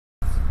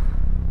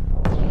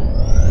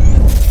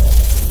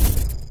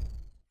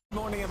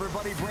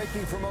money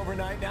breaking from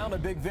overnight now, and a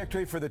big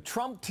victory for the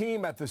Trump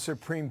team at the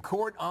Supreme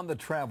Court on the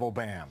travel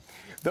ban.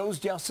 Those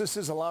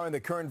justices allowing the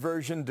current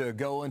version to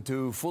go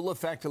into full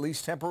effect, at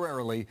least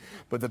temporarily,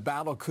 but the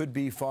battle could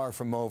be far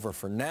from over.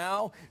 For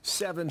now,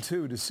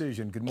 7-2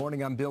 decision. Good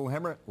morning, I'm Bill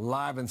Hemmer,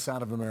 live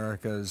inside of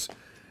America's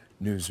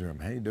Newsroom.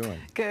 How you doing?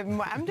 Good.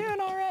 I'm doing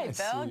all right,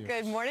 Bill.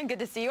 Good morning. Good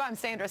to see you. I'm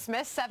Sandra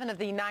Smith. 7 of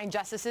the 9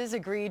 justices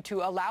agreed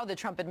to allow the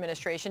Trump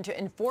administration to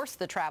enforce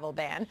the travel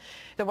ban.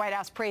 The White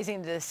House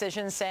praising the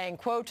decision, saying,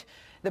 quote,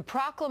 "The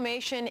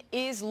proclamation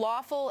is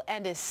lawful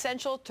and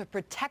essential to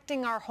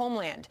protecting our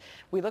homeland.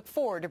 We look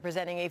forward to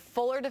presenting a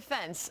fuller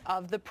defense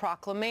of the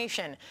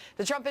proclamation."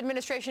 The Trump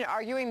administration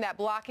arguing that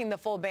blocking the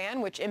full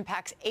ban, which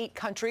impacts 8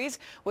 countries,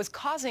 was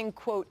causing,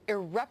 quote,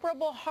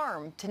 "irreparable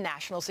harm to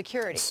national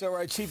security." So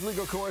our chief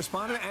legal correspondent,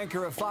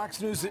 anchor of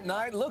Fox News at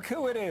night, look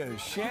who it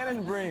is,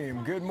 Shannon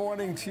Bream. Good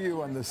morning to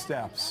you on the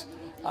steps.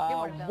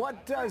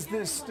 What does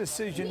this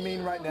decision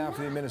mean right now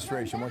for the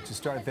administration? Why don't you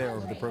start there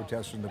over the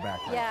protesters in the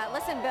background? Yeah,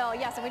 listen, Bill,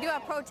 yes, and we do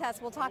have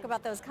protests. We'll talk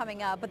about those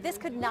coming up. But this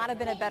could not have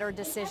been a better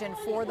decision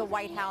for the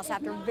White House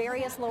after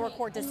various lower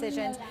court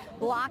decisions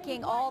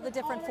blocking all the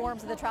different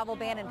forms of the travel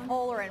ban in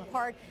whole or in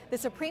part. The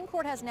Supreme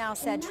Court has now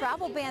said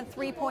travel ban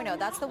 3.0,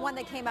 that's the one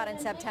that came out in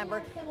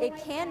September, it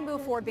can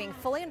move forward being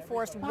fully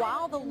enforced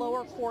while the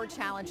lower court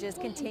challenges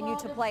continue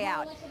to play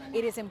out.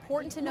 It is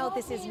important to note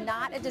this is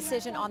not a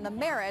decision on the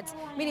merits,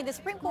 meaning the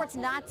Supreme Court's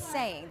not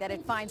saying that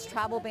it finds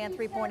travel ban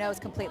 3.0 is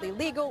completely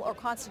legal or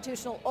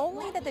constitutional,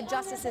 only that the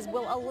justices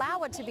will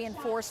allow it to be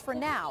enforced for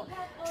now.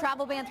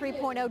 Travel ban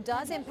 3.0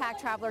 does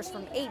impact travelers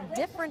from 8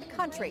 different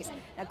countries.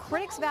 Now,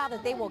 critics vow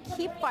that they will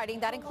keep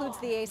fighting. That includes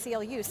the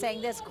ACLU,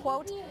 saying this,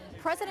 quote,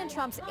 "President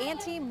Trump's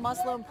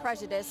anti-Muslim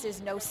prejudice is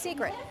no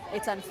secret.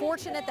 It's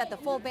unfortunate that the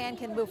full ban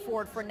can move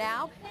forward for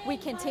now. We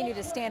continue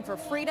to stand for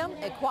freedom,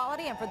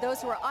 equality, and for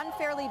those who are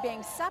unfairly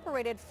being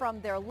separated from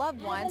their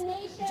loved ones."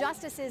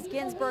 Justices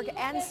Ginsburg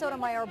and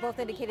Sotomayor both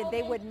indicated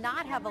they would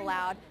not have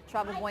allowed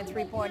travel ban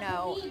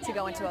 3.0 to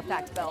go into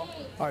effect, Bill.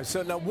 All right,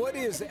 so now what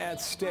is at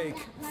stake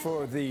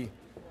for the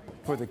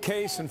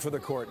case and for the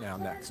court now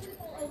next?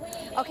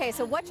 Okay,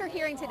 so what you're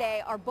hearing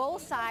today are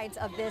both sides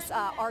of this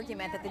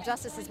argument that the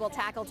justices will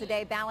tackle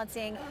today,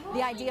 balancing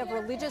the idea of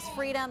religious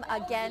freedom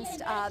against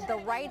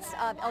the rights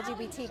of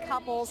LGBT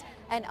couples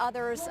and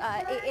others.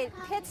 It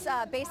pits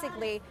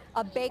basically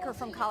a baker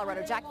from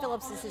Colorado. Jack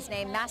Phillips is his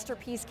name.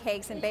 Masterpiece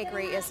Cakes and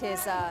Bakery is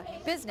his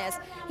business.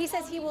 He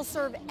says he will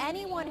serve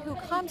anyone who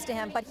comes to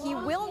him, but he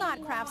will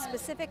not craft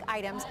specific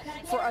items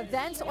for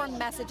events or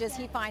messages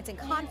he finds in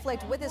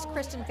conflict with his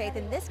Christian faith.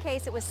 In this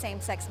case, it was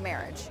same-sex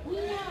marriage.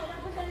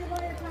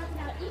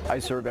 I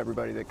serve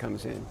everybody that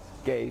comes in,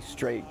 gay,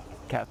 straight,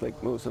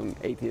 Catholic, Muslim,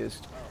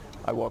 atheist.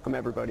 I welcome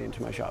everybody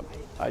into my shop.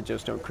 I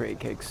just don't create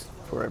cakes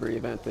for every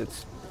event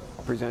that's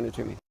presented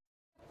to me.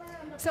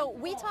 So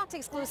we talked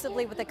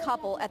exclusively with a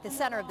couple at the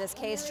center of this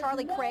case,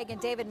 Charlie Craig and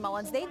David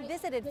Mullins. They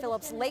visited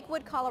Phillips'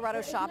 Lakewood,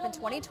 Colorado shop in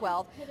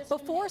 2012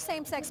 before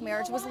same-sex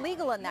marriage was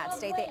legal in that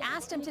state. They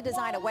asked him to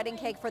design a wedding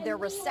cake for their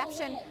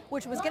reception,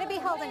 which was going to be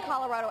held in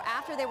Colorado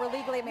after they were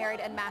legally married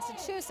in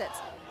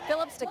Massachusetts.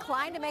 Phillips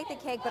declined to make the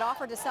cake but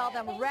offered to sell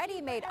them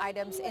ready-made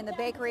items in the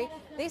bakery.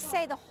 They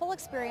say the whole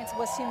experience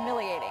was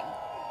humiliating.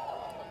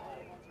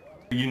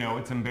 You know,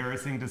 it's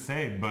embarrassing to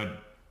say,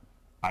 but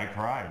I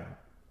cried.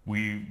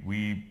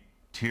 We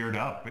teared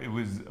up. It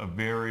was a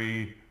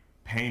very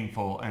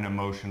painful and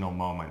emotional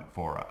moment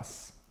for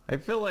us. I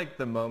feel like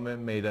the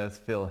moment made us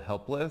feel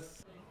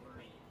helpless.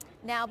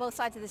 Now, both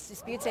sides of this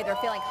dispute say they're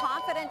feeling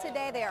confident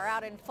today. They are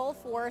out in full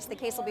force. The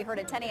case will be heard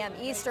at 10 a.m.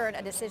 Eastern.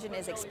 A decision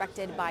is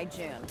expected by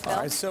June. Bill? All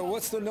right, so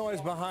what's the noise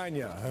behind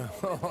you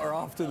or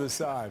off to the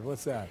side?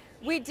 What's that?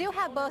 We do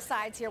have both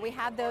sides here. We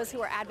have those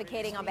who are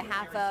advocating on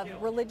behalf of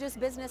religious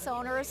business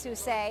owners who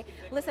say,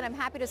 listen, I'm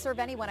happy to serve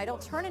anyone. I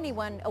don't turn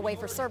anyone away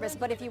for service,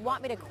 but if you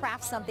want me to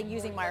craft something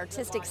using my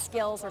artistic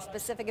skills or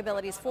specific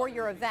abilities for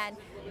your event,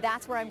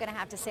 that's where I'm going to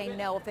have to say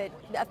no if it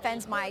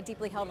offends my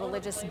deeply held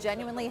religious,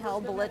 genuinely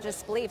held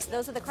religious beliefs.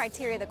 Those are the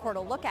criteria the court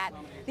will look at.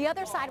 The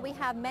other side, we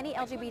have many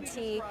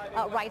LGBT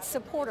rights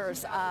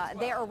supporters.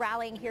 They are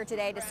rallying here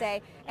today to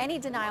say any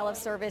denial of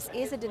service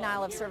is a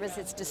denial of service.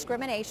 It's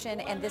discrimination,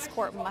 and this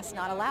court must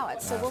not allow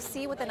it. So we'll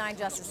see what the 9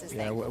 justices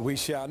think. Yeah, we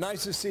shall.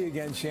 Nice to see you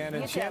again,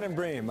 Shannon. Shannon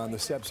Bream on the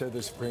steps of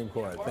the Supreme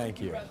Court. Thank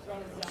you.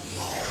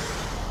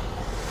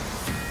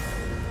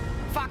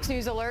 Fox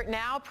News alert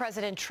now.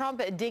 President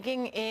Trump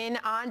digging in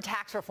on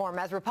tax reform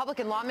as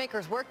Republican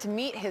lawmakers work to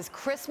meet his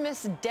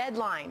Christmas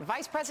deadline.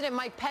 Vice President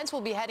Mike Pence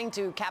will be heading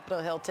to Capitol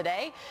Hill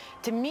today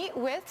to meet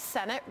with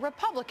Senate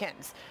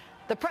Republicans.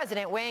 The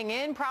president weighing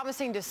in,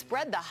 promising to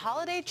spread the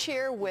holiday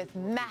cheer with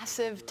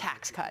massive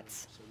tax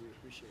cuts.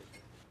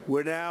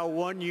 We're now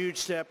one huge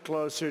step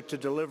closer to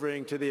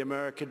delivering to the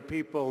American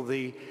people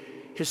the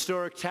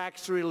historic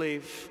tax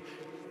relief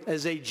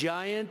as a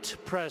giant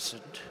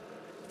present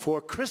for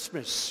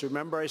Christmas.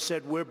 Remember I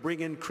said we're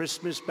bringing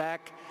Christmas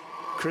back?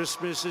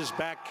 Christmas is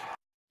back.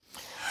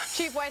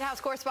 Chief White House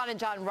correspondent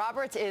John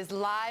Roberts is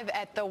live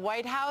at the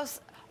White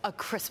House. A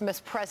Christmas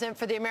present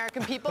for the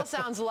American people.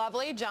 Sounds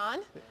lovely,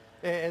 John.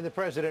 And the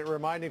president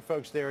reminding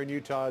folks there in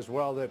Utah as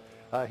well that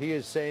he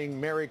is saying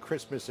Merry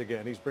Christmas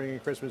again. He's bringing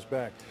Christmas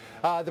back.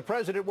 The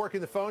president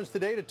working the phones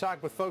today to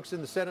talk with folks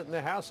in the Senate and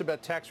the House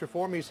about tax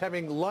reform. He's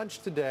having lunch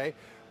today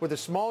with a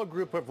small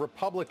group of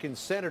Republican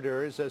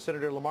senators,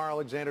 Senator Lamar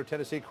Alexander,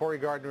 Tennessee, Cory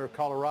Gardner of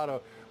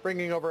Colorado,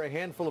 bringing over a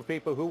handful of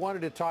people who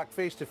wanted to talk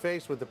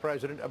face-to-face with the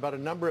president about a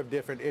number of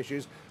different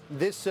issues.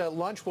 This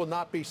lunch will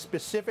not be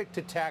specific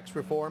to tax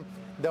reform,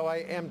 though I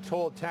am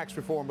told tax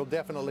reform will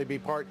definitely be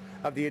part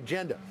of the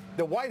agenda.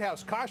 The White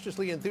House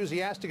cautiously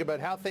enthusiastic about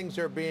how things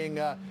are being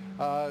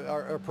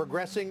are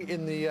progressing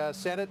in the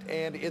Senate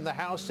and in the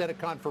House. Senate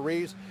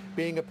conferees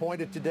being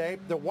appointed today.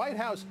 The White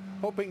House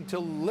hoping to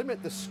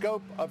limit the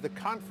scope of the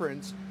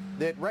conference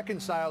that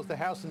reconciles the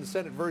House and the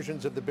Senate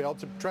versions of the bill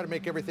to try to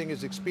make everything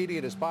as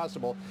expedient as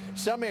possible.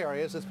 Some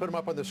areas, let's put them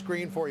up on the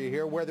screen for you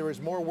here, where there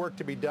is more work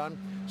to be done.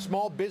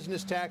 Small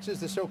business taxes,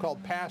 the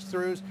so-called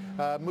pass-throughs,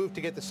 move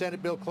to get the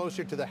Senate bill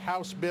closer to the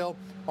House bill.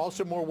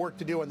 Also more work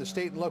to do on the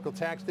state and local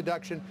tax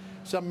deduction.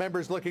 Some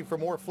members looking for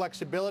more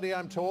flexibility,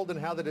 I'm told, in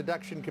how the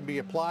deduction can be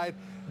applied.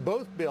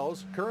 Both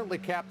bills currently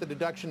cap the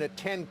deduction at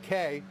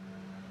 $10K.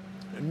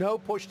 No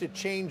push to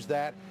change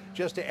that,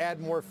 just to add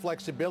more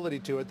flexibility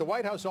to it. The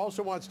White House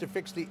also wants to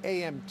fix the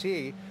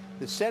AMT.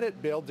 The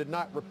Senate bill did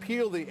not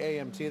repeal the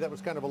AMT. That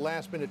was kind of a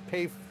last-minute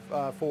pay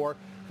for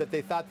that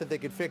they thought that they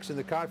could fix in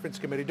the conference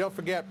committee. Don't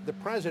forget, the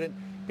president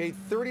paid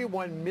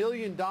 $31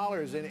 million in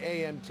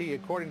AMT,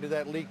 according to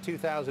that leaked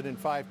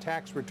 2005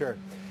 tax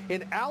return.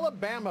 In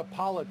Alabama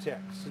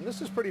politics, and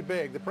this is pretty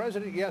big, the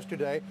president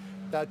yesterday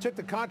took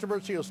the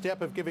controversial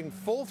step of giving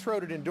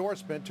full-throated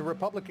endorsement to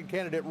Republican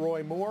candidate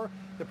Roy Moore.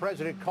 The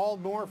president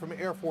called Moore from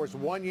Air Force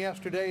One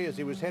yesterday as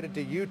he was headed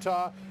to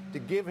Utah to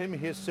give him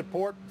his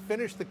support.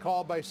 Finished the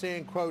call by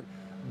saying, quote,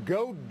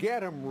 "Go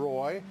get him,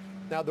 Roy."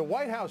 Now, the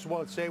White House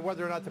won't say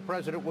whether or not the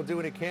president will do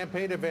any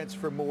campaign events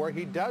for Moore.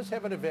 He does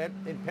have an event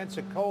in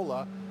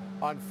Pensacola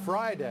on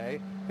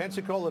Friday.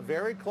 Pensacola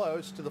very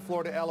close to the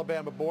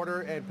Florida-Alabama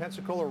border, and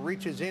Pensacola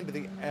reaches into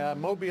the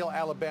Mobile,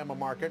 Alabama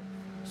market.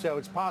 So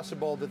it's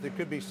possible that there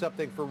could be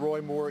something for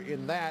Roy Moore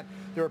in that.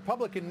 The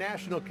Republican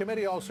National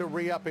Committee also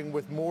re-upping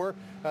with Moore.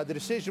 The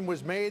decision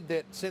was made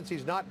that since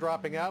he's not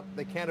dropping out,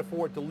 they can't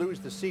afford to lose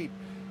the seat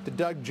to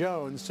Doug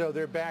Jones, so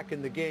they're back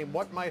in the game.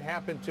 What might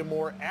happen to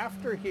Moore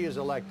after he is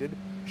elected,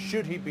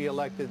 should he be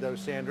elected though,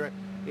 Sandra,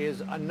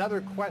 is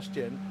another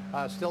question.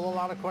 Still a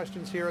lot of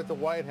questions here at the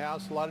White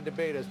House, a lot of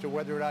debate as to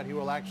whether or not he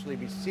will actually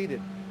be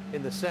seated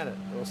in the Senate.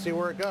 We'll see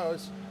where it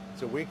goes.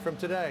 It's a week from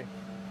today.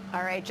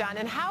 All right, John,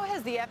 and how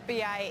has the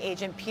FBI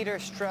agent Peter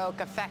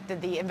Strzok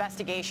affected the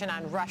investigation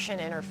on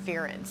Russian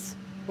interference?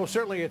 Well,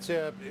 certainly it's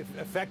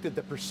affected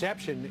the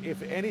perception,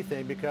 if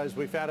anything, because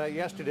we found out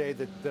yesterday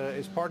that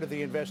as part of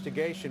the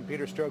investigation,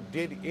 Peter Strzok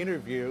did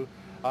interview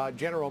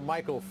General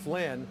Michael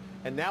Flynn,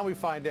 and now we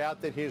find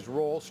out that his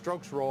role,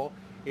 Strzok's role,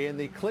 in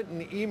the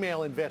Clinton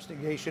email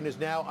investigation is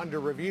now under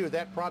review.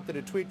 That prompted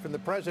a tweet from the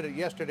president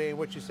yesterday in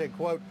which he said,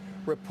 quote,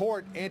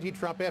 "Report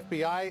anti-Trump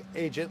FBI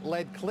agent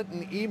led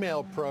Clinton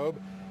email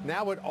probe.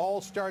 Now it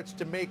all starts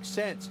to make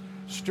sense."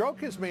 Strzok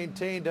has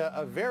maintained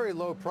a very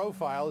low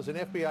profile as an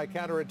FBI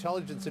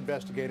counterintelligence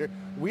investigator.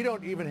 We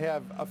don't even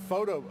have a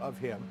photo of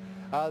him.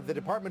 The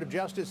Department of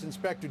Justice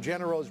Inspector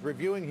General is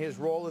reviewing his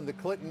role in the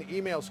Clinton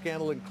email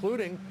scandal,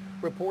 including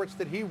reports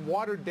that he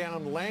watered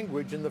down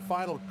language in the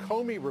final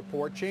Comey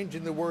report,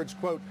 changing the words,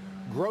 quote,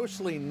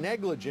 "grossly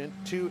negligent"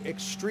 to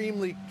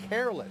 "extremely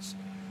careless."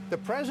 The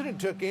president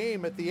took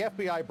aim at the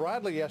FBI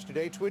broadly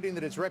yesterday, tweeting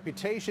that its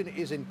reputation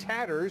is in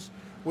tatters,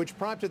 which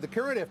prompted the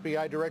current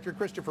FBI director,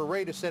 Christopher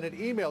Wray, to send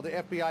an email to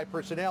FBI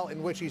personnel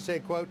in which he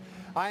said, quote,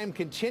 "I am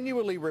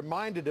continually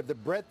reminded of the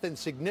breadth and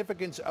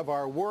significance of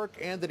our work,"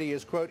 and that he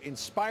is, quote,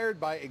 "inspired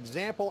by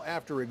example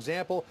after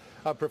example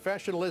of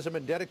professionalism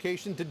and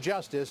dedication to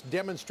justice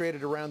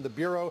demonstrated around the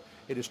Bureau.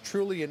 It is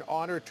truly an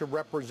honor to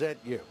represent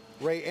you."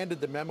 Wray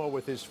ended the memo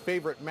with his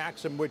favorite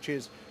maxim, which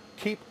is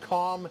keep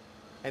calm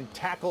and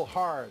tackle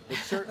hard. But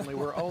certainly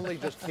we're only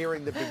just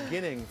hearing the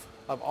beginning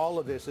of all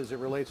of this as it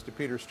relates to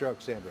Peter Strzok,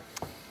 Sandra.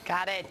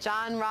 Got it.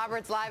 John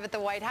Roberts live at the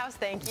White House.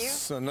 Thank you.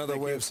 It's another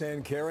way of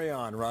saying carry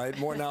on, right?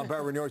 More now.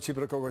 Byron York, chief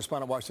political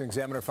correspondent, Washington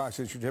Examiner, Fox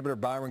News contributor.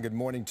 Byron, good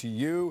morning to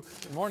you.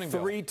 Good morning,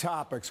 Bill. Three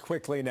topics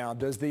quickly now.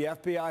 Does the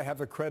FBI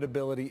have a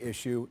credibility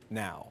issue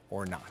now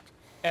or not?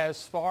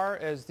 As far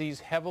as these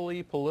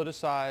heavily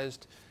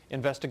politicized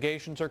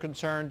investigations are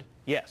concerned,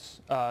 yes,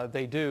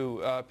 they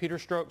do. Peter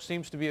Strzok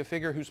seems to be a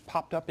figure who's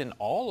popped up in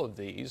all of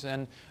these,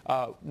 and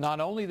not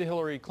only the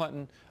Hillary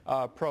Clinton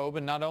probe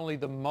and not only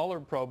the Mueller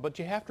probe, but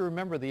you have to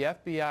remember the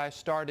FBI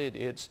started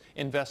its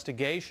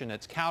investigation,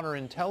 its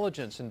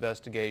counterintelligence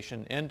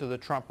investigation into the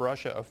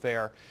Trump-Russia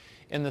affair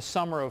in the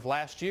summer of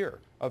last year,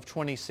 of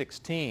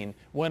 2016,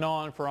 went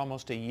on for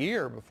almost a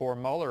year before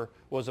Mueller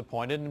was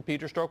appointed, and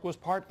Peter Strzok was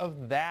part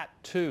of that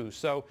too.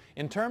 So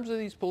in terms of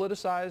these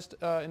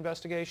politicized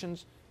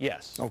investigations,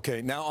 yes.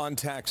 Okay, now on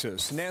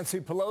taxes.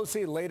 Nancy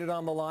Pelosi laid it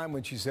on the line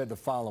when she said the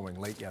following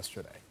late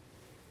yesterday.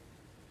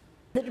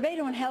 The debate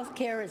on health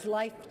care is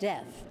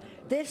life-death.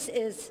 This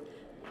is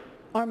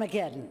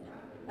Armageddon.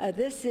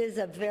 This is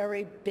a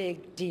very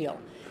big deal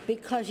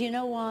because you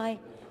know why?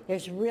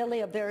 There's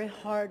really a very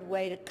hard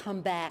way to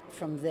come back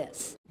from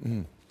this.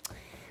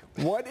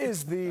 What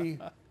is the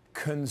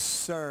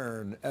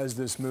concern as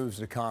this moves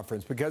to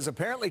conference? Because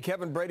apparently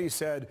Kevin Brady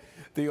said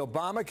the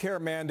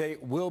Obamacare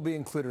mandate will be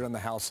included on the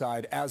House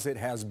side as it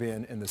has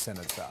been in the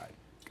Senate side.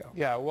 Go.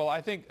 Yeah, well,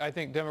 I think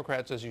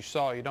Democrats, as you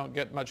saw, you don't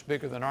get much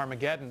bigger than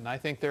Armageddon. I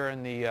think they're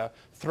in the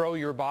throw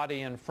your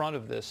body in front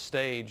of this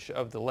stage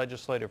of the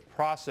legislative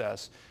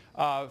process.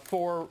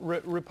 For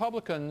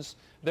Republicans,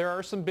 there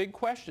are some big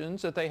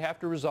questions that they have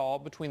to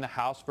resolve between the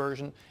House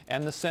version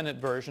and the Senate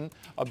version,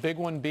 a big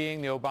one being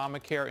the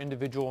Obamacare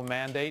individual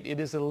mandate. It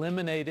is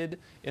eliminated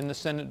in the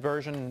Senate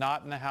version,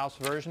 not in the House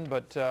version,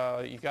 but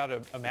you got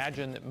to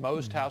imagine that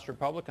most House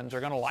Republicans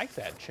are going to like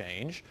that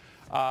change.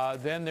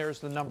 Then there's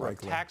the number of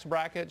tax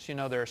brackets. You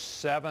know, there are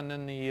 7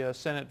 in the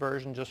Senate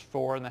version, just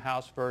 4 in the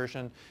House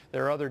version.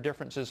 There are other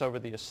differences over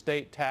the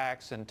estate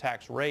tax and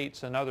tax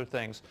rates and other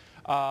things.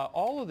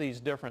 All of these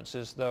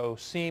differences, though,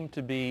 seem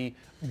to be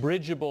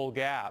bridgeable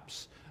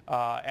gaps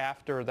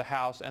after the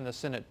House and the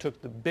Senate took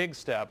the big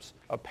steps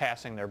of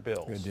passing their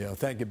bills. Good deal.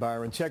 Thank you,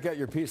 Byron. Check out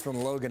your piece from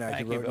the Logan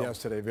Act you wrote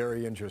yesterday.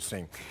 Very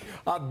interesting.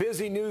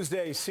 Busy news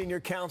day. Senior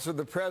Counselor of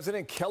the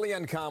President,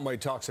 Kellyanne Conway,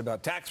 talks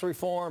about tax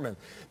reform and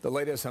the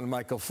latest on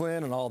Michael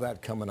Flynn and all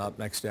that coming up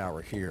next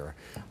hour here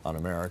on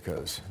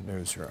America's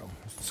Newsroom.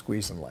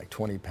 Squeezing like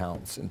 20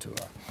 pounds into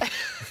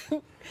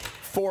a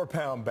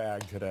 4-pound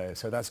bag today,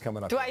 so that's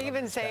coming up. Do I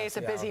even say it's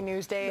a busy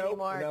news day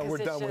anymore? No, we're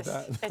done with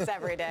that. It's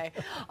every day.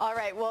 All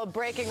right, well,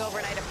 breaking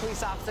overnight, a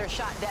police officer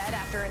shot dead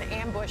after an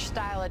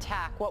ambush-style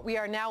attack. What we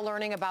are now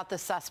learning about the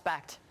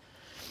suspect.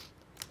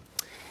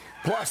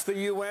 Plus, the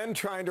UN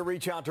trying to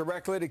reach out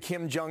directly to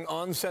Kim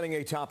Jong-un, sending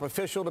a top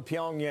official to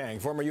Pyongyang.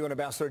 Former UN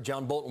Ambassador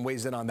John Bolton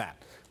weighs in on that.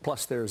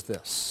 Plus, there's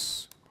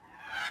this.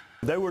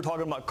 They were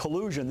talking about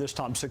collusion this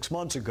time 6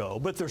 months ago,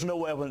 but there's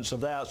no evidence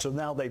of that, so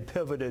now they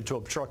pivoted to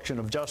obstruction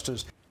of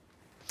justice.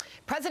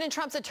 President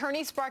Trump's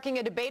attorney sparking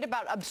a debate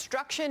about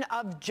obstruction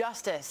of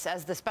justice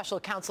as the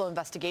special counsel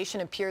investigation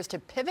appears to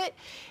pivot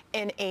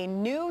in a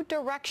new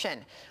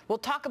direction. We'll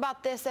talk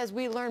about this as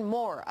we learn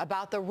more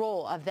about the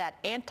role of that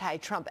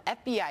anti-Trump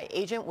FBI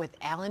agent with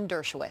Alan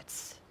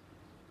Dershowitz.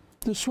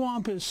 The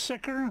swamp is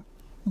sicker,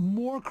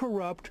 more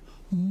corrupt,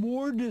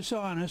 more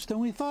dishonest than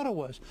we thought it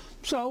was.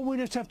 So we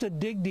just have to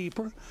dig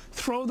deeper,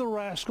 throw the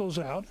rascals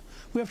out.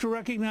 We have to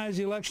recognize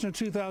the election of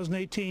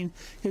 2018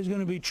 is going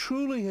to be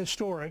truly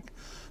historic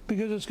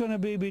because it's going to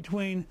be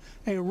between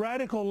a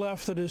radical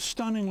left that is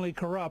stunningly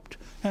corrupt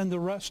and the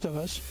rest of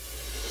us.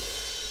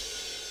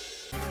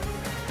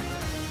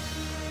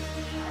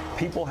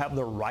 People have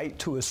the right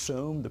to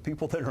assume the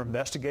people that are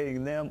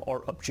investigating them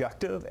are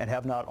objective and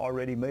have not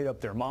already made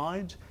up their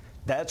minds.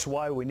 That's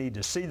why we need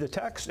to see the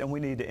text and we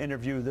need to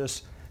interview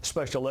this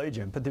special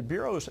agent. But the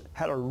Bureau's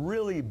had a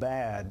really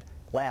bad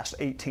last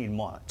 18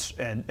 months,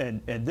 and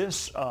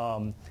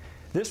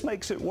this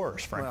makes it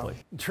worse, frankly.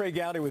 Well, Trey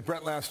Gowdy with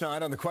Brett last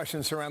night on the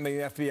questions surrounding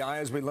the FBI.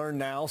 As we learn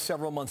now,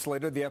 several months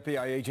later, the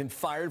FBI agent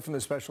fired from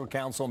the special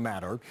counsel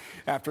mattered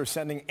after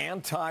sending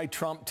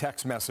anti-Trump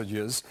text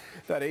messages.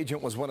 That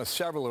agent was one of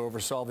several who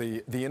oversaw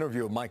the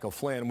interview of Michael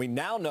Flynn. We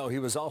now know he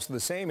was also the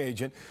same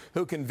agent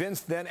who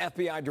convinced then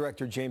FBI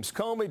Director James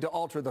Comey to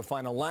alter the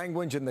final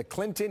language in the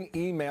Clinton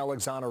email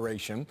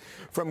exoneration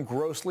from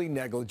grossly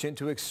negligent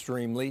to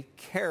extremely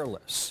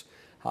careless.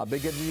 How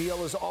big a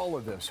deal is all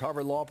of this?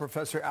 Harvard Law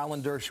Professor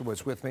Alan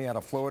Dershowitz with me out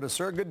of Florida.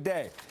 Sir, good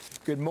day.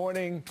 Good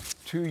morning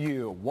to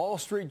you. Wall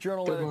Street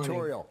Journal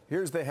editorial.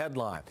 Here's the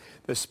headline.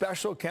 The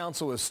special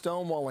counsel is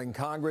stonewalling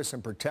Congress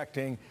and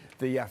protecting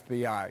the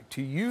FBI.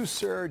 To you,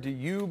 sir, do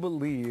you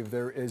believe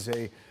there is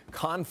a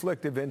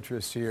conflict of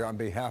interest here on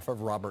behalf of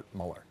Robert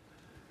Mueller?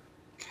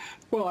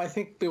 Well, I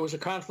think there was a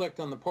conflict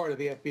on the part of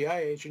the FBI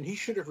agent. He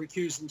should have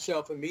recused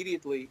himself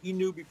immediately. He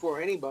knew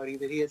before anybody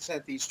that he had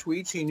sent these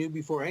tweets. He knew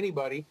before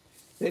anybody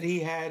that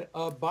he had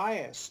a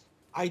bias.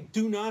 I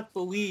do not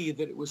believe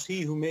that it was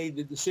he who made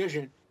the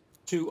decision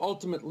to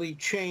ultimately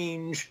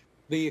change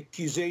the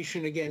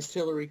accusation against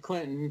Hillary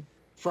Clinton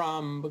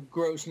from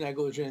gross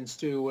negligence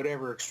to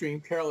whatever extreme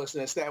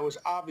carelessness. That was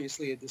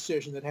obviously a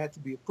decision that had to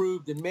be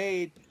approved and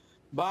made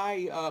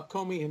by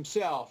Comey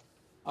himself.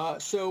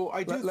 So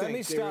I do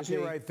think there's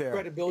a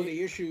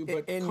credibility issue,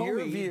 but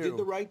Comey did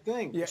the right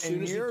thing. As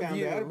soon as he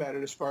found out about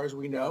it, as far as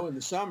we know, in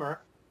the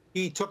summer,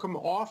 he took him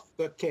off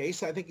the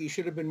case. I think he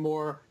should have been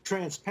more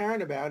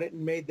transparent about it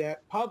and made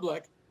that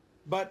public.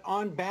 But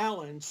on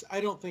balance,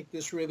 I don't think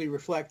this really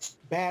reflects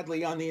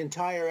badly on the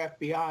entire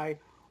FBI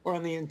or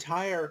on the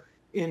entire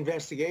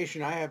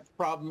investigation. I have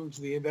problems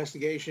with the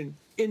investigation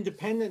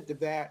independent of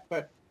that,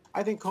 but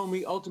I think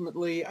Comey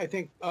ultimately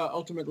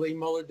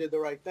Mueller did the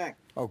right thing.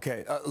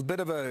 Okay, a bit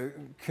of a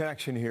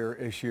connection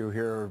issue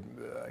here,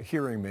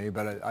 hearing me,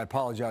 but I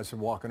apologize for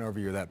walking over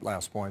you that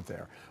last point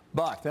there.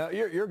 But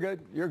you're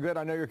good. You're good.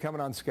 I know you're coming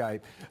on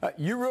Skype.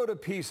 You wrote a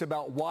piece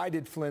about why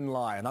did Flynn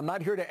lie, and I'm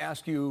not here to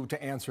ask you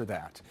to answer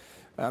that.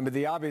 But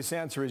the obvious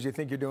answer is you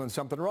think you're doing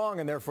something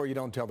wrong, and therefore you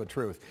don't tell the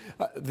truth.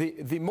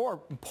 The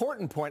more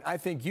important point I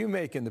think you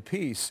make in the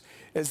piece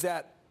is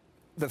that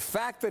the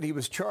fact that he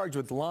was charged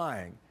with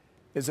lying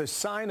is a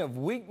sign of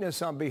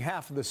weakness on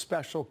behalf of the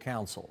special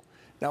counsel.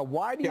 Now,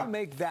 why do you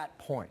make that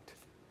point?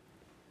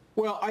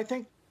 Well, I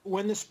think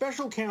when the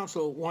special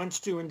counsel wants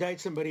to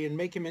indict somebody and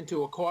make him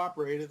into a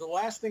cooperator, the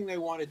last thing they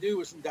want to do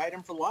is indict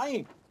him for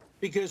lying,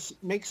 because it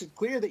makes it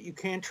clear that you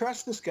can't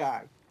trust this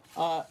guy.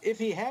 If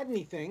he had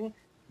anything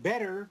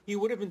better, he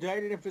would have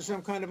indicted him for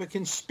some kind of a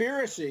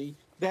conspiracy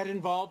that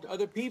involved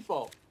other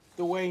people.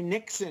 The way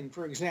Nixon,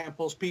 for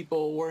example's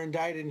people were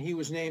indicted and he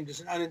was named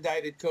as an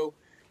unindicted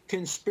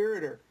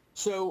co-conspirator.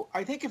 So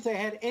I think if they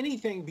had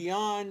anything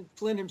beyond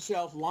Flynn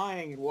himself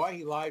lying, and why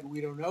he lied, we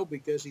don't know,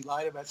 because he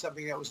lied about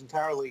something that was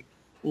entirely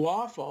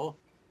lawful,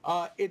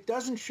 it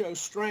doesn't show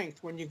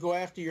strength when you go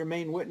after your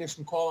main witness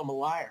and call him a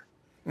liar.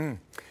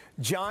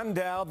 John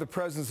Dowd, the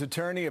president's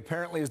attorney,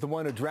 apparently is the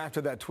one who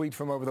drafted that tweet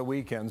from over the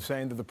weekend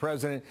saying that the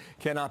president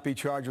cannot be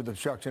charged with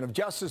obstruction of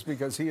justice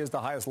because he is the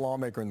highest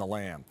lawmaker in the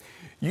land.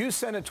 You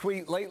sent a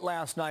tweet late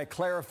last night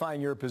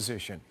clarifying your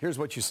position. Here's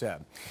what you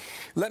said.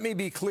 Let me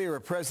be clear.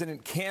 A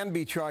president can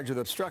be charged with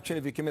obstruction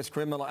if he commits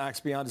criminal acts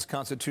beyond his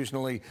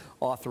constitutionally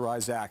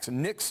authorized acts.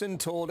 Nixon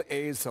told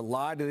aides to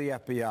lie to the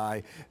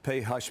FBI,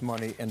 pay hush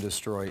money, and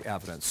destroy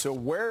evidence. So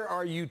where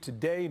are you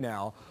today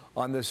now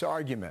on this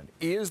argument?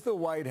 Is the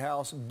White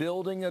House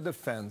building a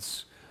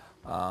defense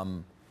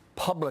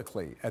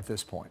publicly at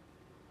this point?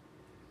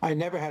 I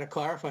never had to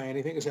clarify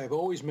anything, because I've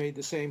always made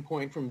the same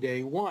point from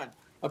day one.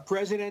 A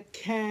president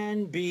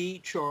can be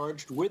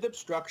charged with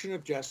obstruction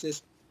of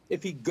justice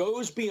if he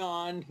goes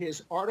beyond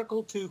his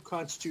Article 2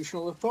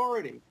 constitutional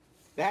authority.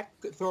 That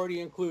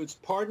authority includes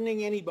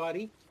pardoning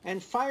anybody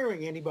and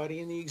firing anybody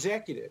in the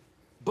executive.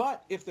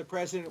 But if the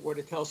president were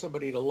to tell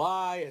somebody to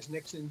lie, as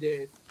Nixon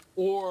did,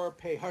 or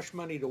pay hush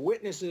money to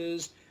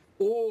witnesses,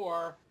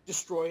 or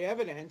destroy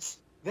evidence,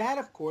 that,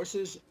 of course,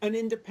 is an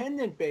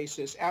independent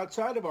basis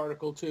outside of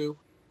Article 2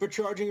 for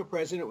charging a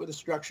president with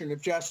obstruction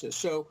of justice.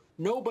 So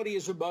nobody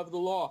is above the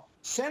law.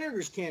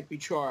 Senators can't be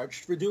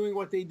charged for doing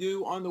what they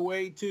do on the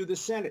way to the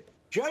Senate.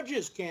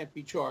 Judges can't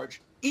be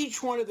charged.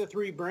 Each one of the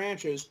three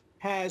branches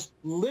has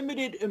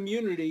limited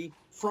immunity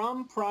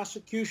from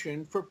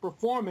prosecution for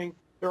performing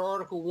their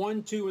Article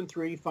 1, 2, and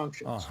 3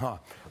 functions.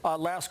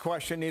 Last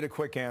question, need a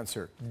quick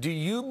answer. Do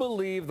you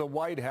believe the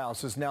White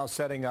House is now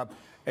setting up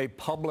a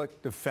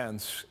public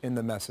defense in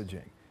the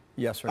messaging?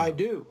 Yes or no? I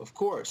do, of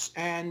course.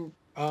 And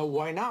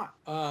why not?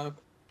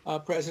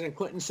 President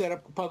Clinton set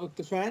up a public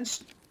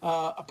defense.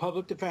 A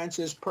public defense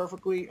is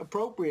perfectly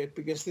appropriate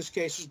because this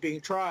case is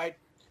being tried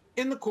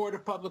in the court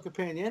of public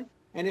opinion.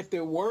 And if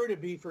there were to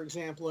be, for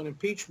example, an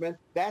impeachment,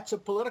 that's a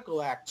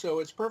political act. So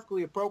it's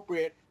perfectly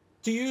appropriate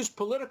to use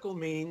political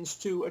means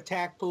to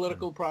attack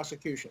political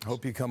prosecutions.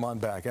 Hope you come on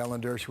back. Alan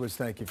Dershowitz,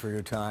 thank you for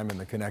your time and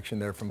the connection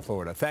there from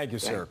Florida. Thank you,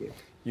 sir. Thank you.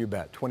 You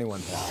bet. 21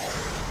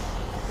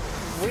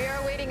 pounds. We are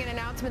awaiting an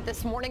announcement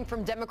this morning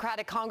from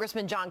Democratic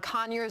Congressman John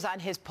Conyers on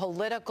his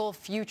political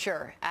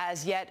future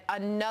as yet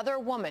another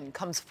woman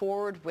comes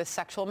forward with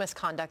sexual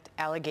misconduct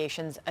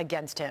allegations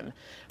against him.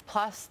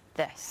 Plus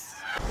this.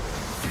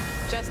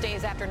 Just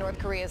days after North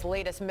Korea's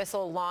latest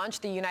missile launch,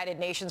 the United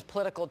Nations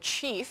political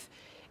chief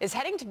is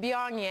heading to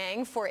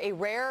Pyongyang for a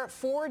rare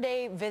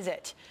 4-day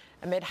visit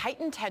amid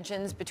heightened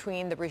tensions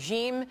between the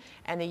regime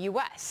and the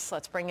U.S.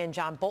 Let's bring in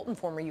John Bolton,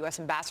 former U.S.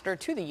 ambassador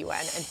to the UN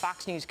and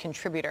Fox News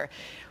contributor.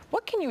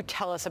 What can you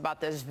tell us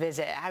about this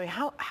visit? I mean,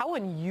 how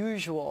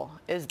unusual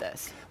is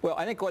this? Well,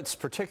 I think what's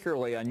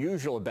particularly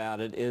unusual about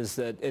it is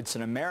that it's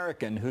an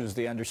American who's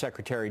the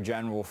Undersecretary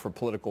General for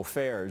Political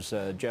Affairs.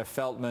 Jeff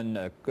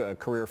Feltman, a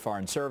career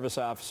Foreign Service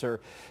officer,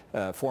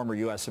 former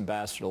U.S.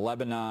 ambassador to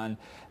Lebanon,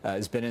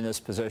 has been in this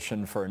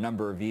position for a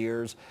number of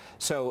years.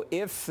 So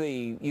if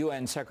the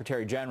UN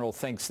Secretary General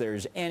thinks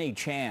there's any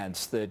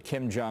chance that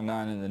Kim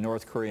Jong-un and the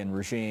North Korean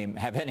regime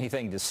have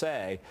anything to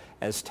say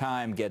as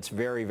time gets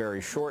very,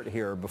 very short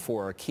here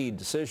before a key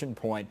decision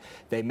point,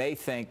 they may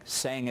think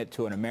saying it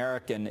to an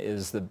American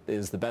is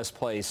the best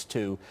place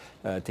to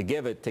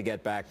give it to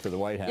get back to the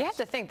White House. You have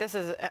to think this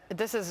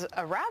is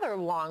a rather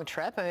long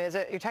trip. I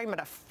mean, you're talking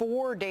about a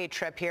 4-day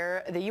trip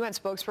here. The UN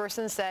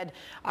spokesperson said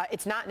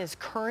it's not in his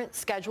current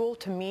schedule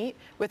to meet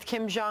with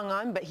Kim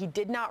Jong-un, but he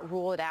did not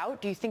rule it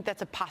out. Do you think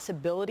that's a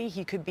possibility?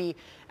 He could be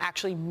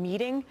actually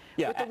meeting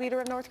with the leader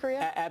of North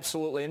Korea?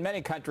 Absolutely. In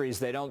many countries,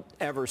 they don't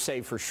ever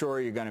say for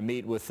sure you're going to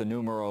meet with the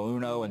numero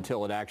uno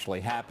until it actually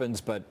happens,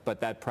 but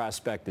that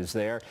prospect is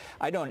there.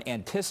 I don't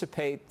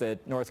anticipate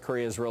that North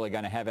Korea is really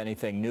going to have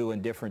anything new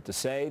and different to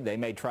say. They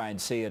may try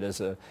and see it as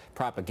a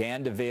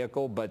propaganda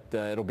vehicle, but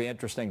it'll be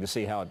interesting to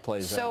see how it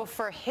plays out. So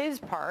for his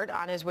part,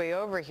 on his way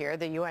over here,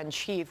 the UN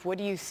chief, what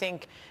do you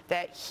think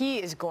that he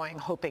is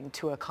hoping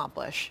to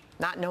accomplish,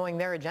 not knowing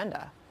their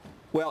agenda?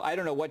 Well, I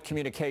don't know what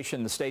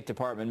communication the State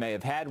Department may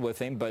have had with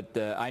him, but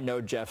I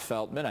know Jeff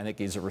Feltman. I think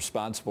he's a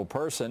responsible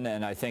person,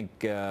 and I think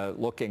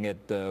looking at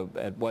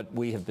what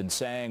we have been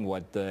saying,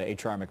 what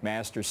H.R.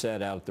 McMaster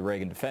said out at the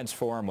Reagan Defense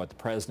Forum, what the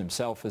President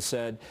himself has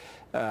said,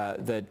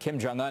 that Kim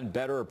Jong-un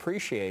better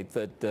appreciate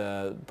that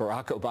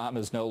Barack Obama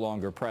is no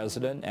longer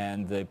president,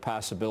 and the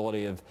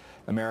possibility of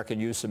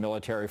American use of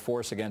military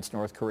force against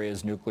North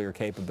Korea's nuclear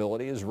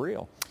capability is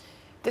real.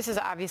 This is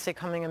obviously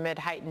coming amid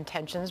heightened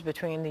tensions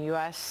between the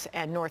U.S.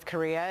 and North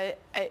Korea.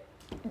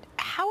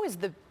 How is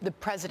the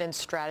president's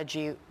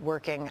strategy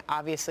working?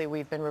 Obviously,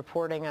 we've been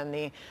reporting on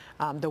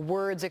the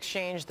words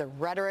exchange, the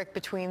rhetoric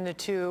between the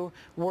two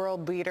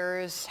world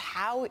leaders.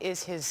 How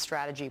is his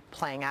strategy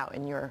playing out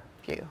in your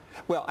view?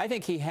 Well, I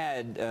think he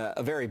had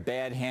a very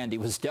bad hand he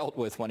was dealt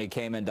with when he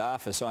came into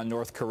office on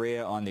North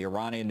Korea, on the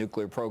Iranian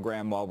nuclear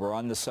program, while we're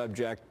on the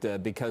subject,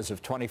 because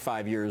of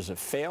 25 years of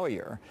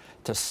failure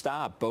to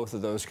stop both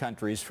of those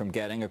countries from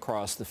getting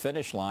across the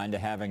finish line to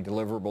having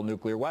deliverable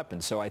nuclear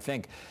weapons. So I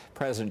think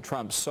President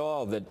Trump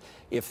saw that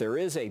if there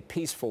is a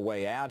peaceful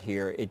way out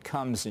here, it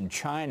comes in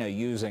China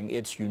using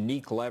its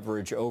unique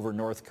leverage over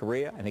North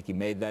Korea. I think he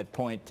made that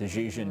point to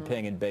Xi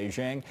Jinping in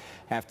Beijing.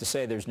 I have to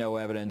say there's no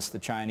evidence the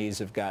Chinese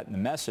have gotten the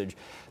message.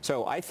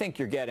 So I think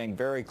you're getting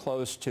very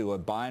close to a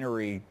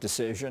binary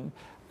decision.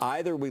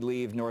 Either we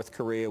leave North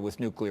Korea with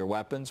nuclear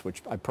weapons,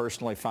 which I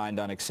personally find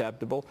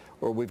unacceptable,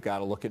 or we've got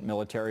to look at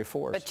military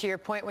force. But to your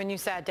point, when you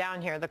sat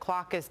down here, the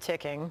clock is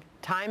ticking.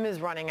 Time is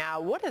running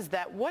out. What does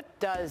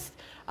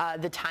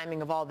the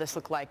timing of all this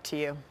look like to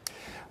you?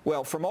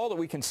 Well, from all that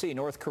we can see,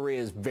 North Korea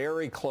is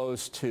very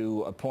close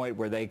to a point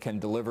where they can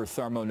deliver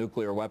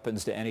thermonuclear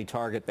weapons to any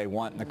target they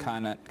want in the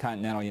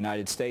continental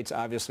United States.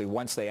 Obviously,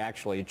 once they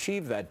actually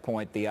achieve that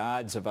point, the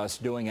odds of us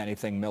doing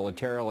anything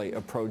militarily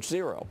approach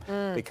zero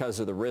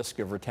because of the risk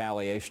of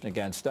retaliation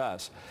against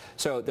us.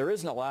 So there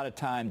isn't a lot of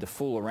time to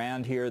fool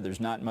around here. There's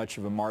not much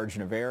of a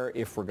margin of error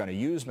if we're going to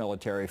use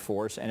military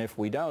force. And if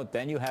we don't,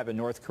 then you have a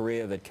North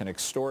Korea that can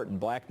extort and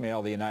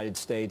blackmail the United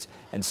States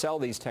and sell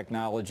these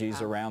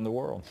technologies around the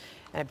world.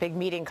 And a big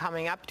meeting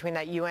coming up between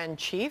that UN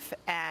chief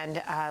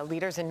and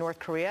leaders in North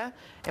Korea.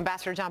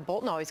 Ambassador John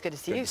Bolton, always good to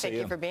see you. Thank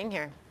you for being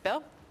here.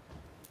 Bill?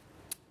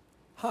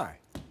 Hi.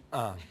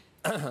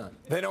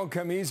 They don't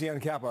come easy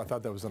on Capitol. I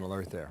thought that was an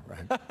alert there,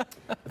 right?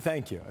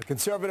 Thank you. A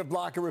conservative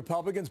bloc of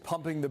Republicans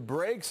pumping the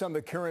brakes on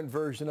the current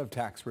version of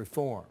tax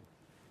reform.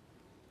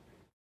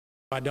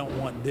 I don't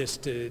want this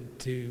to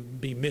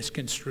be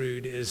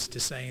misconstrued as to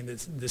saying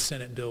that the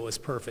Senate bill is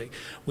perfect.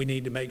 We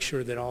need to make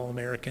sure that all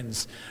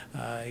Americans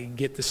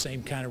get the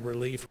same kind of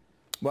relief.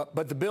 Well,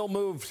 but the bill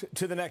moved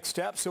to the next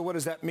step, so what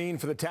does that mean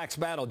for the tax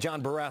battle?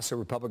 John Bure, a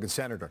Republican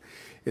senator,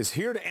 is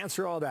here to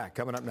answer all that.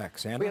 Coming up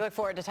next. Sandra? We look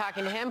forward to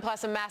talking to him,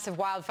 plus a massive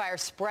wildfire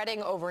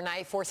spreading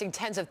overnight, forcing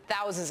tens of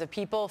thousands of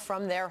people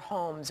from their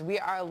homes. We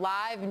are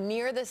live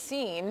near the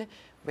scene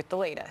with the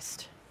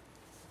latest.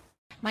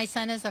 My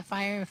son is a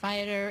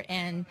firefighter,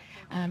 and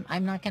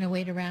I'm not going to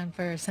wait around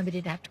for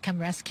somebody to have to come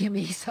rescue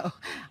me, so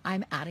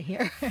I'm out of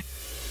here.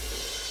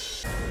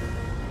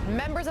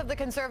 Members of the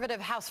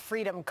conservative House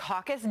Freedom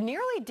Caucus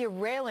nearly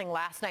derailing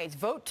last night's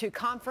vote to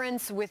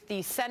conference with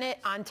the Senate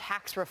on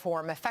tax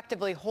reform,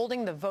 effectively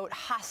holding the vote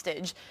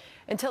hostage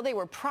until they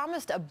were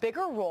promised a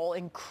bigger role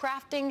in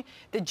crafting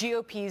the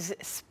GOP's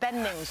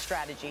spending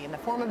strategy in the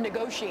form of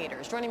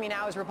negotiators. Joining me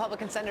now is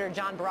Republican Senator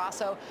John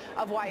Barrasso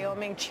of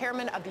Wyoming,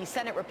 chairman of the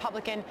Senate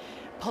Republican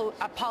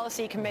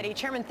Policy Committee.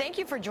 Chairman, thank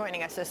you for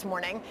joining us this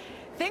morning.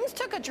 Things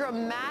took a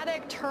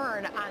dramatic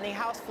turn on the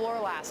House floor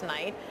last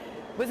night.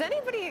 Was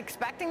anybody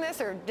expecting this,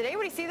 or did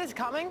anybody see this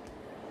coming?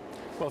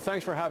 Well,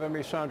 thanks for having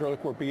me, Sandra.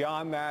 Look, we're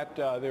beyond that.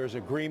 There's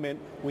agreement.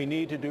 We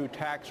need to do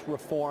tax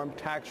reform,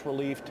 tax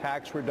relief,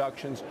 tax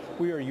reductions.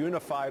 We are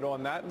unified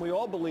on that, and we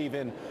all believe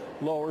in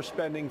lower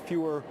spending,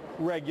 fewer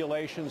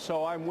regulations.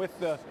 So I'm with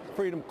the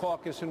Freedom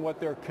Caucus and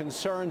what their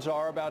concerns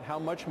are about how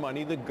much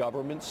money the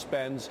government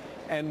spends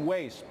and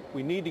wastes.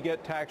 We need to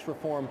get tax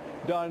reform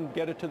done,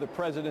 get it to the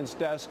president's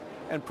desk,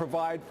 and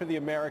provide for the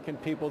American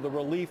people the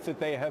relief that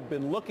they have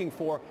been looking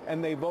for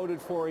and they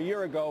voted for a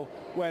year ago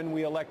when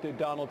we elected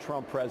Donald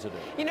Trump president.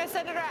 You know,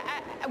 Senator,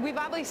 we've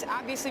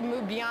obviously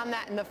moved beyond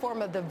that in the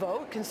form of the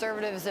vote.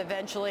 Conservatives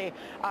eventually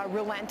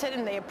relented,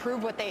 and they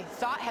approved what they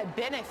thought had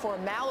been a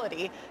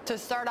formality to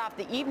start off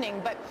the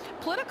evening. But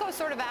Politico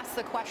sort of asked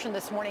the question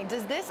this morning,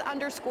 does this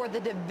underscore the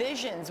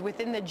divisions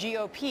within the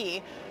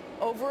GOP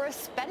over a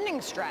spending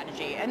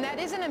strategy? And that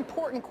is an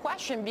important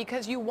question,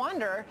 because you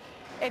wonder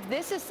if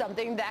this is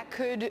something that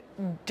could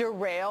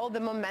derail the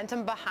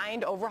momentum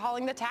behind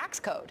overhauling the tax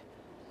code.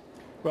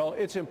 Well,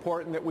 it's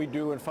important that we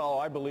do and follow,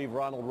 I believe,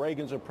 Ronald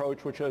Reagan's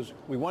approach, which is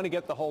we want to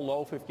get the whole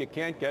loaf. If you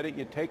can't get it,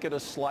 you take it a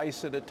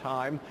slice at a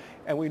time.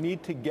 And we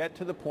need to get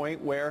to the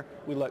point where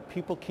we let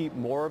people keep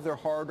more of their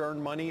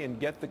hard-earned money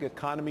and get the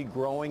economy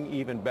growing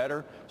even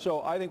better.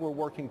 So I think we're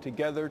working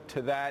together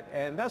to that.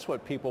 And that's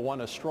what people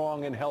want, a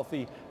strong and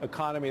healthy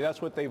economy.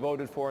 That's what they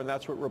voted for, and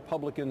that's what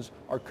Republicans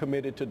are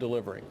committed to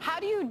delivering. How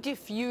do you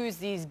diffuse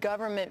these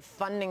government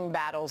funding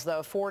battles,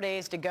 though? 4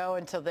 days to go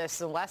until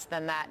this, less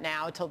than that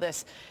now, till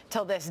this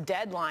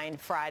deadline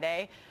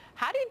Friday.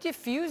 How do you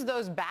diffuse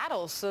those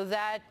battles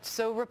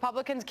so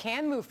Republicans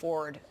can move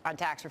forward on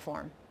tax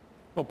reform?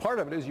 Well, part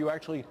of it is you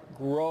actually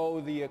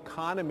grow the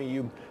economy.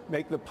 You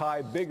make the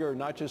pie bigger,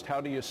 not just how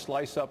do you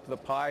slice up the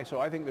pie.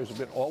 So I think there's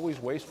been always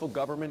wasteful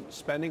government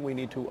spending. We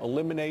need to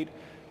eliminate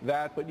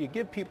that, but you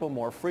give people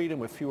more freedom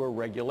with fewer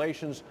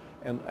regulations.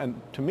 And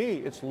to me,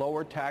 it's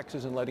lower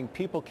taxes and letting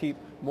people keep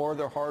more of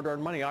their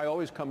hard-earned money. I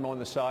always come on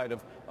the side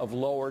of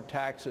lower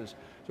taxes.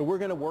 So we're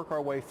going to work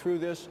our way through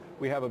this.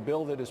 We have a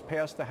bill that has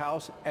passed the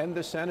House and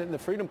the Senate. And the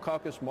Freedom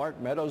Caucus, Mark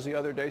Meadows the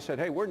other day said,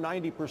 hey, we're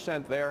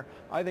 90% there.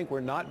 I think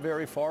we're not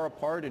very far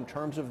apart in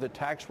terms of the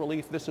tax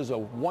relief. This is a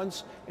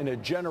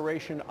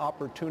once-in-a-generation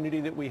opportunity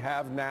that we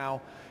have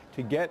now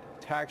to get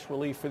tax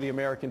relief for the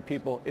American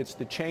people. It's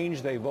the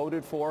change they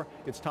voted for.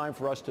 It's time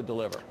for us to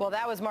deliver. Well,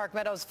 that was Mark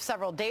Meadows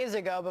several days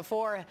ago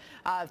before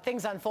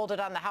things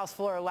unfolded on the House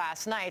floor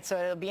last night. So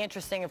it'll be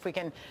interesting if we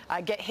can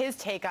get his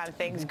take on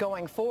things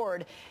going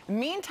forward.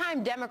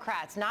 Meantime,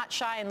 Democrats not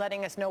shy in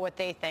letting us know what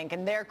they think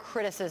and their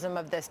criticism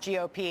of this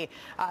GOP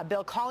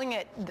bill, calling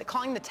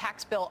the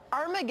tax bill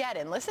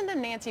Armageddon. Listen to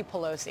Nancy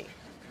Pelosi.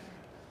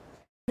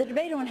 The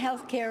debate on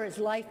health care is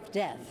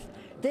life-death.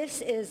 This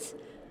is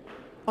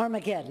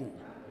Armageddon.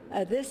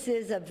 This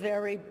is a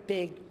very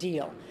big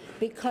deal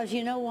because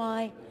you know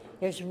why?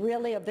 There's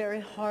really a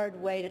very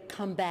hard way to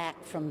come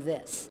back from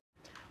this.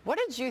 What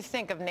did you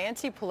think of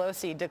Nancy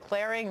Pelosi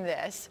declaring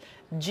this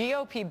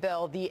GOP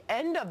bill the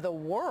end of the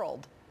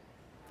world?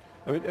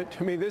 I mean,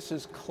 to me, this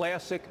is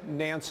classic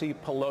Nancy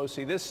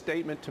Pelosi. This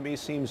statement to me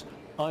seems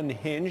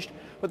unhinged.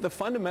 But the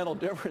fundamental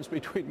difference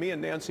between me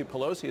and Nancy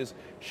Pelosi is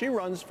she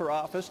runs for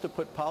office to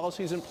put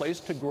policies in place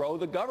to grow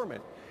the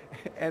government.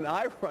 And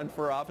I run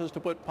for office to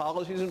put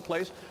policies in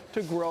place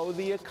to grow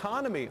the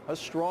economy, a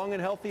strong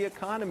and healthy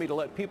economy, to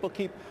let people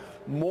keep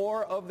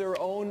more of their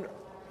own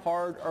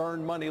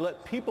hard-earned money.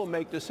 Let people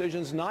make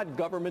decisions, not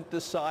government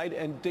decide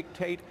and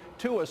dictate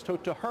to us.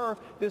 To her,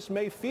 this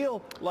may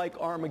feel like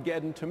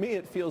Armageddon. To me,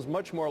 it feels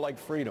much more like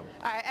freedom.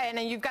 All right, and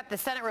then you've got the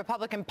Senate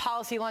Republican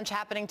policy lunch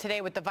happening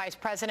today with the Vice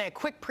President. A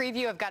quick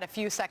preview. I've got a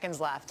few seconds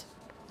left.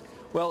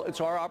 Well,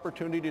 it's our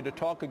opportunity to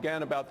talk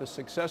again about the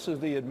success of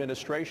the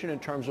administration in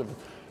terms of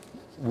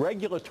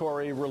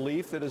regulatory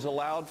relief that has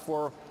allowed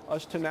for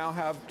us to now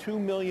have 2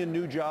 million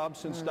new jobs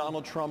since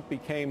Donald Trump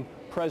became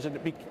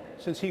president,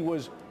 since he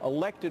was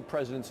elected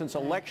president, since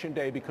Election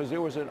Day, because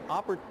there was a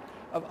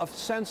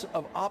sense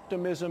of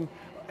optimism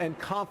and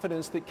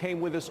confidence that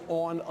came with us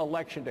on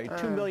Election Day.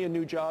 2 million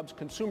new jobs,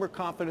 consumer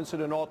confidence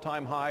at an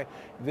all-time high.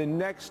 The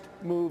next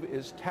move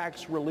is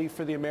tax relief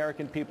for the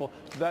American people.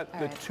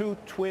 The two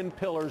twin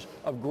pillars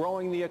of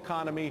growing the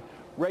economy,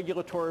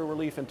 regulatory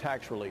relief and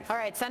tax relief. All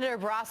right, Senator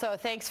Barrasso,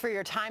 thanks for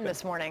your time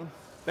this morning.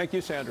 Thank you,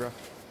 Sandra.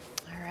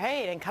 All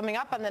right, and coming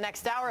up on the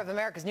next hour of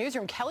America's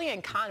Newsroom,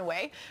 Kellyanne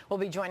Conway will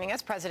be joining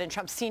us, President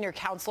Trump's senior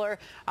counselor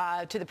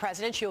to the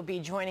president. She'll be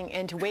joining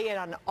in to weigh in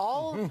on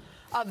all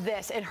of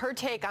this and her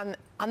take on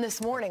this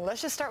morning.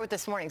 Let's just start with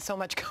this morning. So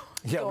much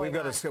going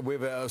on. We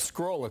have a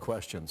scroll of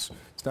questions.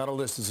 It's not a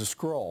list, it's a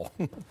scroll.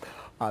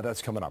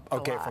 That's coming up.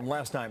 Okay, from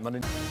last night,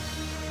 Monday.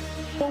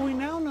 What we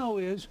now know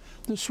is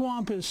the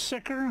swamp is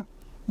sicker,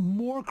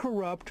 more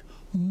corrupt,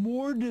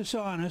 more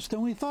dishonest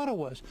than we thought it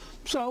was.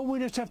 So we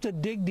just have to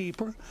dig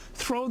deeper,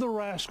 throw the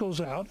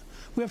rascals out.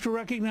 We have to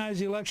recognize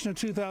the election of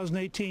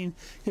 2018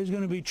 is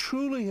going to be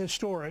truly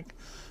historic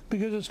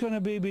because it's going to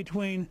be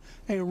between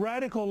a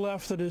radical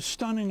left that is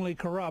stunningly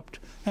corrupt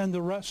and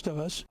the rest of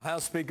us.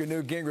 House Speaker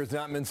Newt Gingrich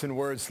not mincing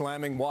words,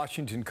 slamming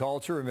Washington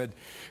culture amid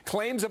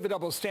claims of a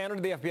double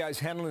standard. The FBI is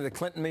handling the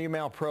Clinton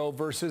email probe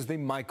versus the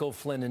Michael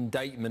Flynn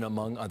indictment,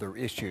 among other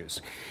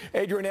issues.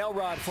 Adrian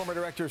Earhardt, former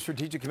director of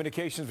strategic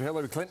communications for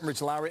Hillary Clinton,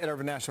 Rich Lowry, editor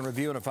of National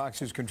Review and a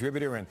Fox News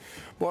contributor. And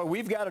boy,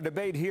 we've got a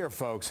debate here,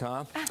 folks,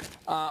 huh?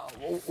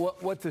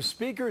 What the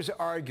speaker's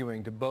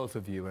arguing to both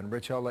of you, and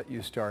Rich, I'll let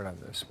you start on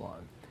this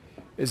one,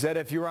 is that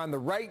if you're on the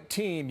right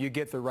team, you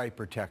get the right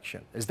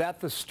protection. Is that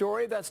the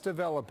story that's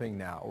developing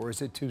now, or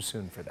is it too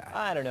soon for that?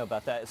 I don't know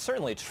about that. It's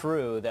certainly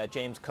true that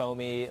James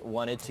Comey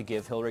wanted to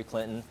give Hillary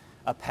Clinton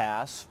a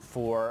pass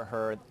for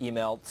her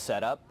email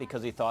setup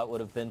because he thought it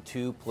would have been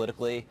too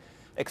politically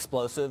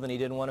explosive and he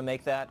didn't want to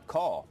make that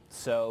call.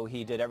 So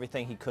he did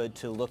everything he could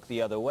to look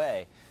the other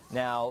way.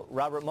 Now,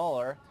 Robert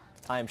Mueller,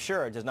 I'm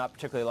sure, does not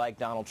particularly like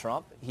Donald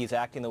Trump. He's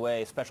acting the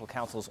way special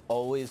counsels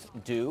always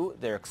do.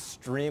 They're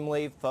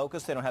extremely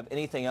focused. They don't have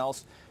anything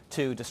else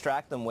to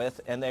distract them with,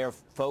 and they are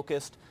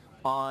focused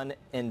on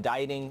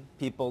indicting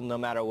people no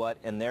matter what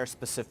in their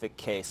specific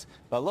case.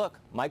 But look,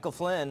 Michael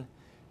Flynn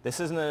This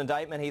isn't an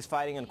indictment he's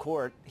fighting in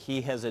court.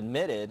 He has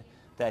admitted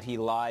that he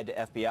lied to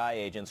FBI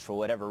agents for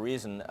whatever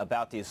reason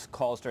about these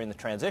calls during the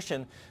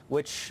transition,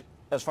 which,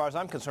 as far as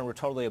I'm concerned, were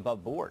totally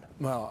above board.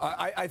 Well,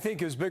 I think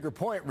his bigger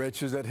point,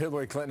 Rich, is that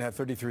Hillary Clinton had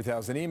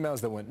 33,000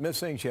 emails that went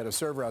missing. She had a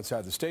server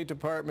outside the State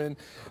Department.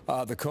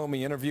 The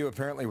Comey interview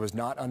apparently was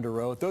not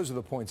under oath. Those are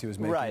the points he was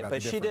making. Right,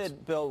 but she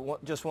did, Bill,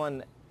 just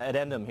one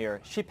addendum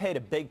here. She paid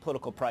a big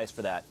political price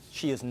for that.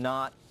 She is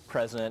not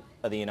President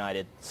of the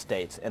United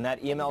States. And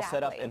that email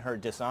set up and her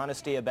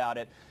dishonesty about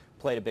it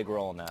played a big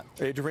role in that.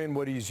 Adrienne,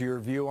 what is your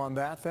view on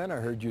that then? I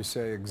heard you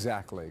say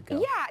exactly. Go.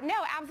 Yeah, no,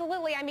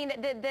 absolutely. I mean,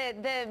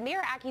 the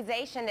mere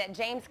accusation that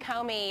James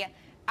Comey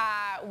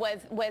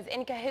was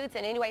in cahoots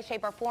in any way,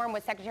 shape, or form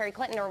with Secretary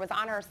Clinton or was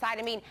on her side,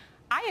 I mean,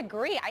 I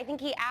agree. I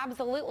think he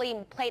absolutely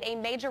played a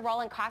major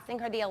role in costing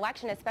her the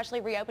election,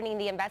 especially reopening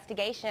the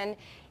investigation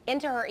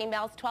into her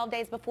emails 12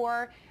 days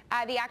before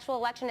the actual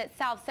election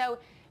itself. So,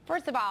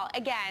 first of all,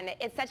 again,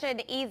 it's such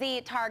an easy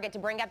target to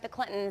bring up the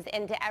Clintons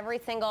into every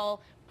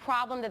single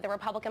problem that the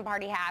Republican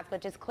Party has,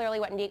 which is clearly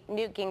what Newt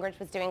Gingrich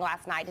was doing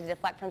last night to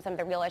deflect from some of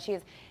the real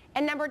issues.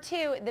 And number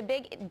two, the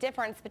big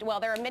difference, well,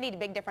 there are many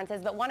big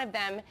differences, but one of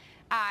them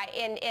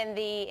in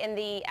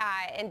the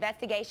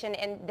investigation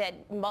that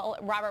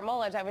Robert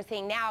Mueller is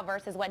overseeing now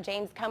versus what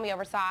James Comey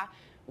oversaw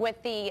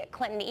with the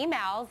Clinton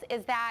emails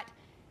is that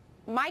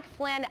Mike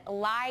Flynn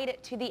lied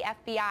to the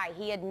FBI.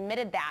 He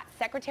admitted that.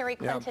 Secretary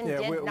Clinton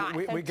did not.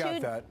 We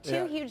got that.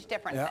 Two huge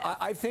differences. Yeah,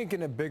 I think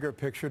in a bigger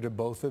picture to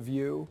both of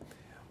you,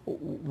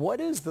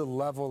 what is the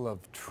level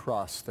of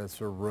trust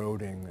that's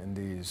eroding in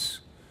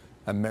these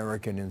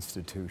American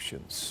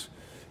institutions?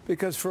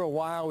 Because for a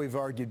while we've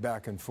argued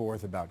back and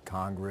forth about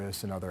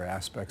Congress and other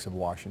aspects of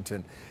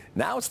Washington.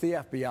 Now it's the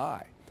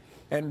FBI.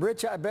 And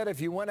Rich, I bet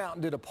if you went out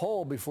and did a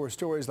poll before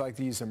stories like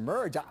these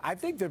emerge, I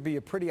think there'd be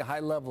a pretty high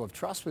level of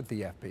trust with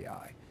the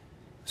FBI.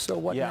 So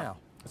what now?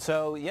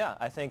 So yeah,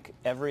 I think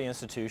every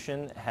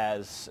institution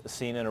has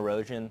seen an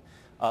erosion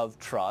of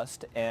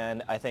trust,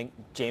 and I think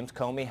James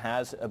Comey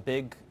has a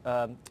big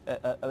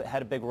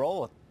had a big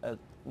role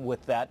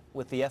with that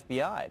with the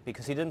FBI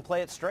because he didn't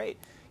play it straight.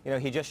 You know,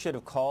 he just should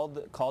have called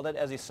it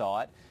as he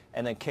saw it,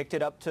 and then kicked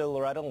it up to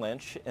Loretta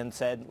Lynch and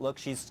said, look,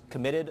 she's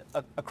committed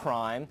a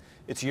crime.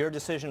 It's your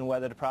decision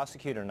whether to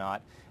prosecute or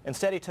not.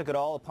 Instead, he took it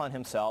all upon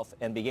himself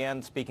and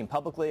began speaking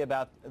publicly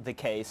about the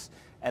case.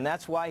 And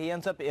that's why he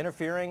ends up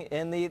interfering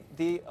in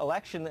the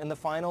election in the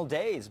final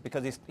days,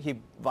 because he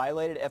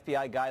violated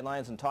FBI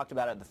guidelines and talked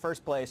about it in the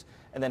first place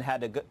and then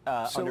had to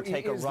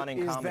undertake a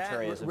running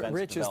commentary as events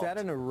Rich, developed. is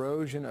that an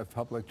erosion of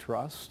public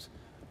trust?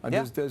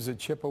 Yeah. Does it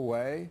chip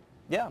away?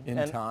 Yeah,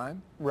 in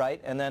time? Right,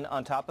 and then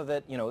on top of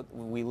it, you know,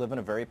 we live in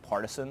a very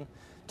partisan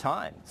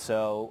time.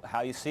 So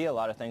how you see a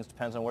lot of things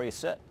depends on where you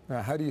sit.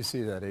 How do you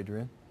see that,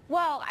 Adrienne?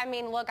 Well, I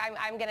mean, look,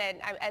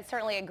 I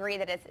certainly agree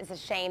that it's a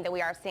shame that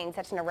we are seeing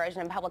such an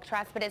erosion in public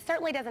trust, but it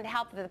certainly doesn't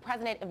help that the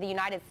President of the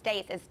United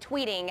States is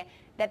tweeting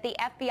that the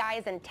FBI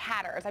is in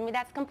tatters. I mean,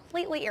 that's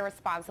completely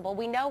irresponsible.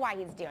 We know why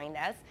he's doing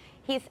this.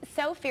 He's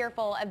so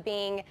fearful of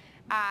being,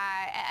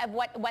 of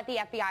what the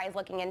FBI is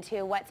looking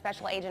into, what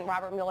Special Agent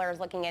Robert Mueller is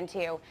looking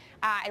into,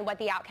 and what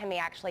the outcome may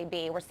actually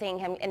be. We're seeing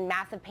him in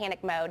massive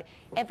panic mode.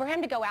 And for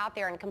him to go out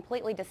there and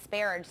completely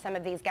disparage some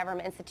of these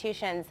government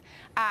institutions,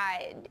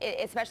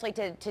 especially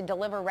to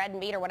deliver red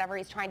meat or whatever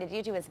he's trying to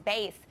do to his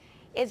base,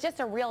 is just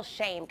a real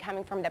shame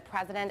coming from the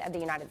President of the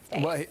United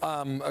States.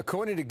 Well,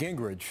 according to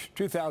Gingrich,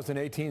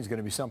 2018 is going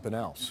to be something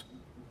else.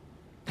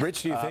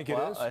 Rich, do you think it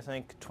is? I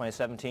think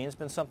 2017 has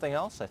been something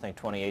else. I think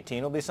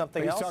 2018 will be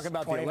something else. He's talking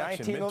about the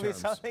election, 2019 will be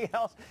something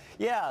else.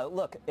 Yeah,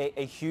 look,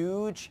 a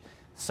huge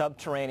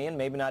subterranean,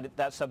 maybe not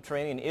that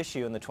subterranean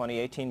issue in the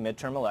 2018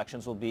 midterm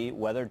elections will be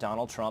whether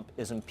Donald Trump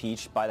is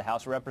impeached by the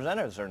House of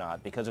Representatives or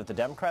not. Because if the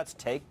Democrats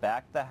take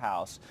back the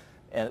House,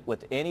 and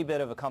with any bit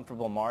of a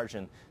comfortable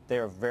margin, they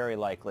are very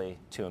likely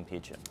to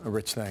impeach him.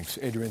 Rich, thanks.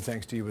 Adrienne,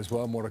 thanks to you as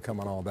well. More to come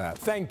on all that.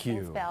 Thank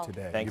you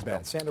today. Thanks, Bill.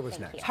 Sandra was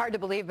next. It's hard to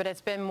believe, but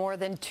it's been more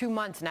than 2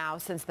 months now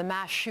since the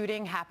mass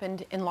shooting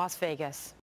happened in Las Vegas.